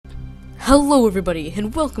Hello everybody,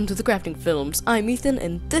 and welcome to TheCraftingFilmz. I'm Ethan,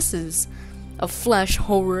 and this is a flash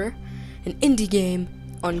horror, an indie game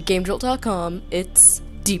on GameJolt.com. It's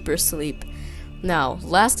Deeper Sleep. Now,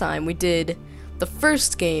 last time we did the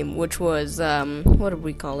first game, which was, what did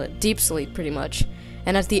we call it? Deep Sleep, pretty much.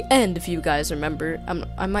 And at the end, if you guys remember,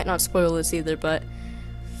 I might not spoil this either, but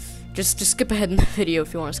just skip ahead in the video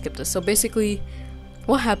if you want to skip this. So basically,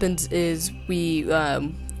 what happens is we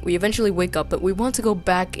eventually wake up, but we want to go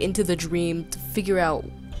back into the dream to figure out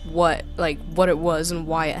what it was and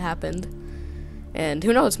why it happened. And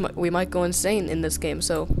who knows, we might go insane in this game,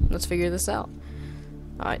 so let's figure this out.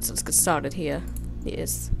 Alright, so let's get started here.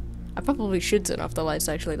 Yes. I probably should turn off the lights,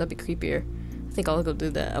 actually, that'd be creepier. I think I'll go do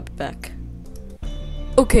that. I'll be back.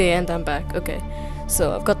 Okay, and I'm back. Okay.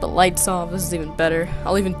 So, I've got the lights off, this is even better.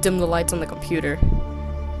 I'll even dim the lights on the computer.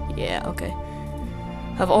 Yeah, okay.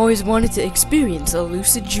 I've always wanted to experience a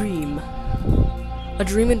lucid dream. A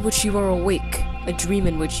dream in which you are awake. A dream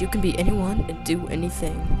in which you can be anyone and do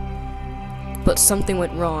anything. But something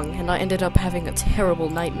went wrong, and I ended up having a terrible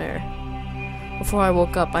nightmare. Before I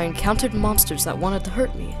woke up, I encountered monsters that wanted to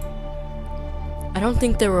hurt me. I don't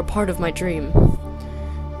think they were a part of my dream.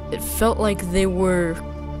 It felt like they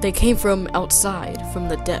came from outside, from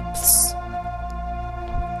the depths.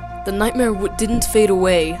 The nightmare didn't fade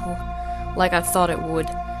away like I thought it would.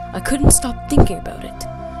 I couldn't stop thinking about it.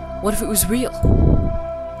 What if it was real?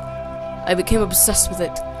 I became obsessed with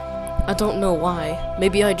it. I don't know why.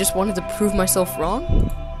 Maybe I just wanted to prove myself wrong?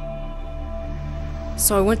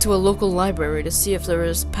 So I went to a local library to see if there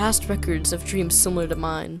was past records of dreams similar to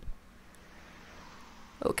mine.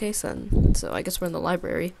 Okay, son. So I guess we're in the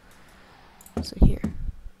library. What's in here?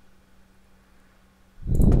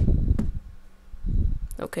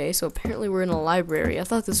 Okay, so apparently we're in a library. I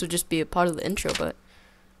thought this would just be a part of the intro, but...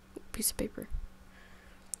 piece of paper.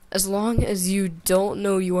 As long as you don't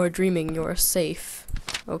know you are dreaming, you are safe.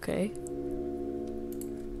 Okay.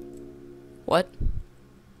 What?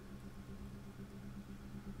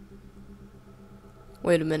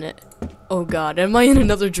 Wait a minute. Oh god, am I in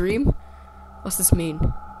another dream? What's this mean?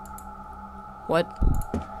 What?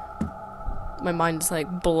 My mind's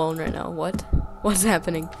like blown right now. What? What's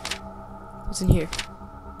happening? What's in here?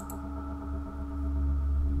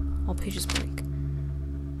 All pages blank.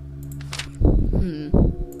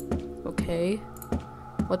 Okay.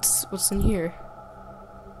 What's in here?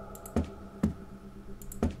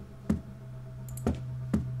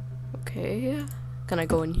 Okay. Can I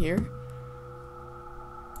go in here?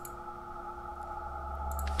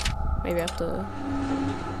 Maybe I have to...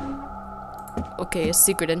 Okay, a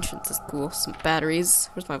secret entrance is cool. Some batteries.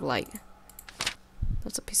 Where's my light?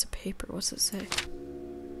 That's a piece of paper. What's it say?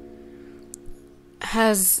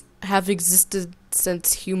 Have existed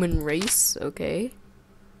since human race. Okay.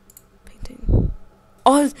 Painting.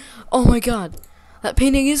 Oh my god. That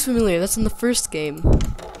painting is familiar. That's in the first game.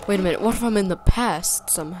 Wait a minute. What if I'm in the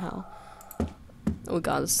past somehow? Oh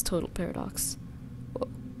god, this is a total paradox. Whoa.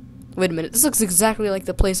 Wait a minute. This looks exactly like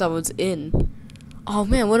the place I was in. Oh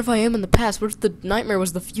man, what if I am in the past? What if the nightmare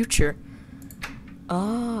was the future?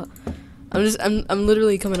 Ah. I'm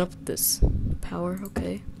literally coming up with this. Power,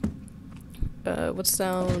 okay. What's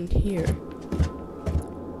down here?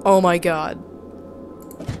 Oh my god.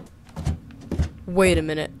 Wait a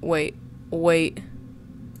minute. Wait.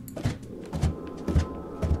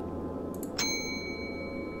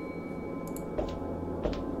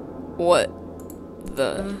 What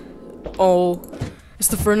the... Oh. Is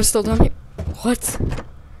the furnace still down here? What?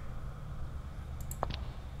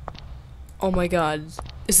 Oh my god.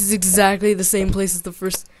 This is exactly the same place as the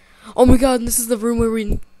first... Oh my god, and this is the room where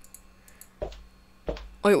we...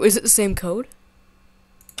 Wait, is it the same code?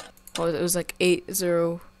 Oh, it was like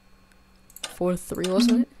 8043,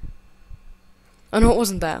 wasn't it? Oh no, it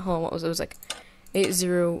wasn't that. Hold on, what was it? It was like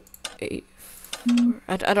 8084.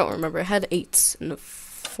 I don't remember. It had 8s and a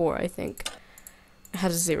 4, I think. It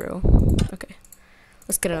had a 0. Okay.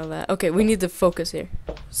 Let's get out of that. Okay, we need to focus here.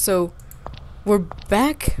 So, we're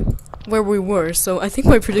back where we were, so I think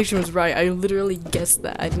my prediction was right. I literally guessed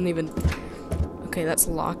that. I didn't even... Okay, that's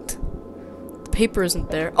locked. The paper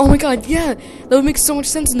isn't there. Oh my god, yeah! That would make so much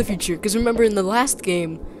sense in the future, because remember in the last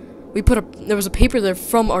game, there was a paper there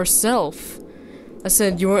from ourselves that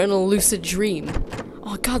said, "You're in a lucid dream."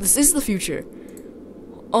 Oh god, this is the future!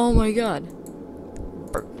 Oh my god.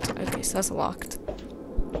 Burnt. Okay, so that's locked.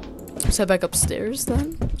 Let's head back upstairs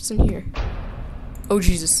then. What's in here? Oh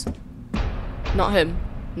Jesus. Not him.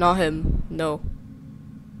 Not him. No.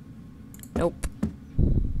 Nope.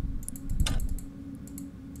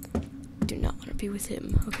 Do not want to be with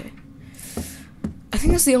him. Okay. I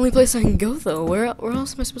think that's the only place I can go, though. Where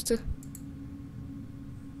else am I supposed to...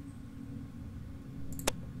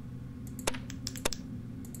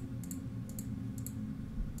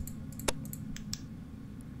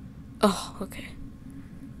 Oh, okay.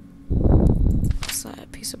 What's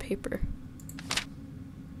that piece of paper?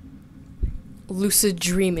 Lucid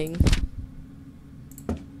dreaming.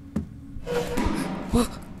 What?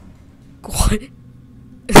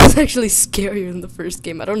 It's actually scarier than the first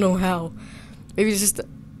game. I don't know how. Maybe it's just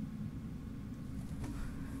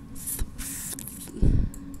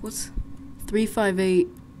what's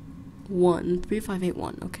 3581?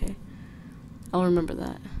 3581. Okay, I'll remember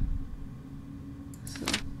that. So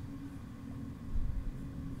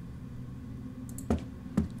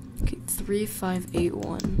okay,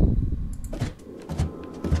 3581.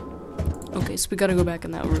 Okay, so we gotta go back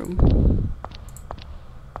in that room.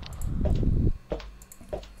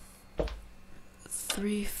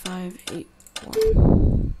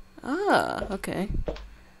 3581. Ah, okay.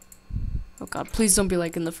 Oh god, please don't be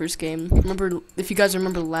like in the first game. Remember, if you guys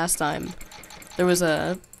remember last time, there was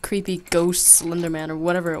a creepy ghost Slenderman or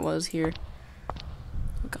whatever it was here.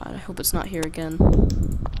 Oh god, I hope it's not here again.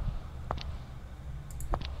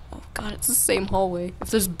 Oh god, it's the same hallway. If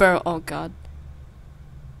there's barrel, oh god.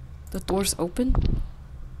 The door's open?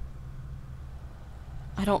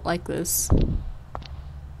 I don't like this.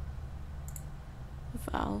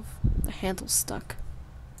 Valve. The handle's stuck.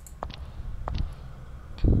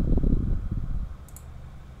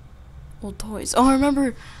 Old toys. Oh, I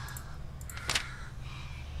remember.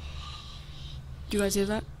 Do you guys hear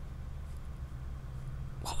that?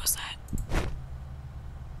 What was that?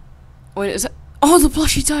 Wait, is that? Oh, the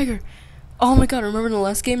plushy tiger. Oh my god, remember in the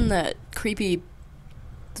last game that creepy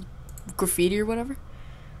graffiti or whatever?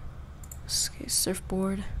 Okay,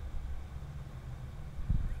 surfboard.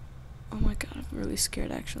 Oh my god, I'm really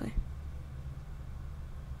scared actually.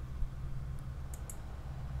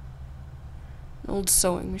 An old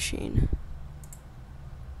sewing machine.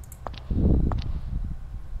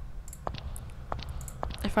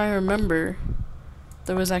 If I remember,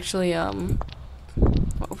 there was actually,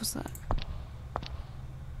 what was that?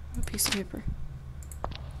 A piece of paper.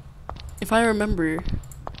 If I remember,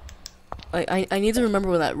 I need to remember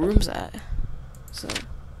where that room's at. So,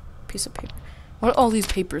 piece of paper. What do all these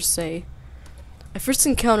papers say? I first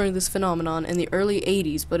encountered this phenomenon in the early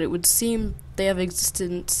 80s, but it would seem they have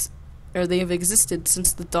existed since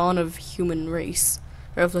the dawn of the human race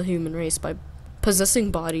by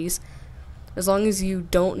possessing bodies. As long as you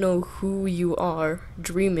don't know who you are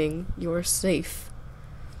dreaming, you're safe.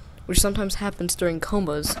 Which sometimes happens during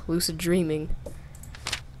comas, lucid dreaming.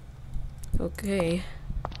 Okay.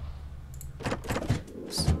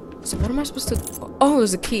 So what am I supposed to... Oh,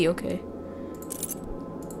 there's a key, okay.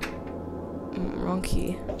 Wrong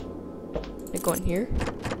key. Can I go in here?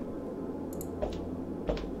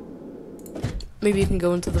 Maybe you can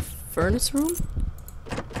go into the furnace room?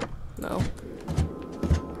 No.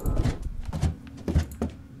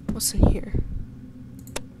 What's in here?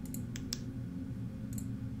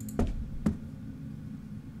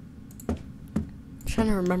 I'm trying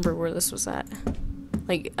to remember where this was at.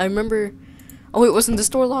 Like, I remember... Oh wait, wasn't this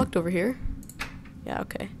door locked over here? Yeah,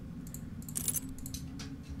 okay.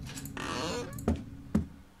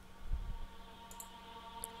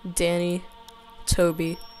 Danny,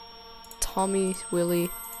 Toby, Tommy, Willie,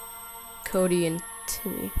 Cody, and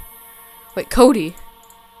Timmy. Wait, Cody!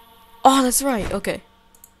 Oh, that's right, okay.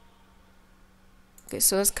 Okay,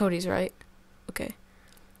 so that's Cody's, right? Okay.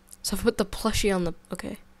 So I put the plushie on the...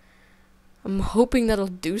 Okay. I'm hoping that'll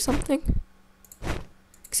do something.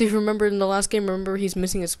 Because if you remember in the last game, remember he's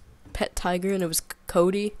missing his pet tiger and it was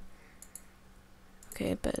Cody?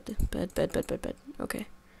 Okay, bed. Okay.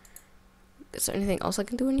 Is there anything else I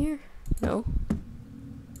can do in here? No?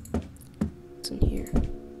 What's in here?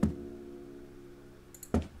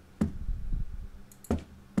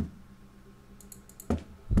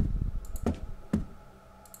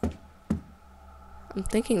 I'm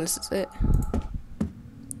thinking this is it.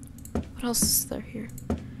 What else is there here?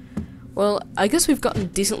 Well, I guess we've gotten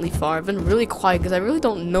decently far. I've been really quiet because I really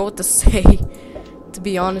don't know what to say, to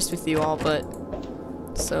be honest with you all, but...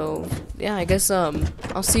 So, yeah, I guess,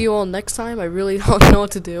 I'll see you all next time. I really don't know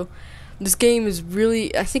what to do. This game is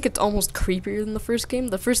really... I think it's almost creepier than the first game.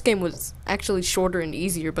 The first game was actually shorter and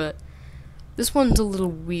easier, but... This one's a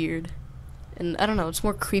little weird. And, I don't know, it's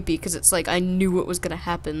more creepy because it's like I knew what was gonna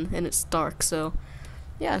happen, and it's dark, so...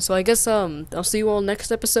 Yeah, so I guess, I'll see you all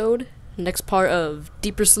next episode. Next part of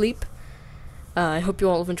Deeper Sleep. I hope you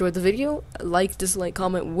all have enjoyed the video. Like, dislike,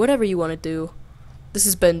 comment, whatever you want to do. This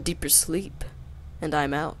has been Deeper Sleep, and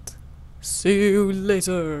I'm out. See you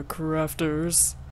later, crafters.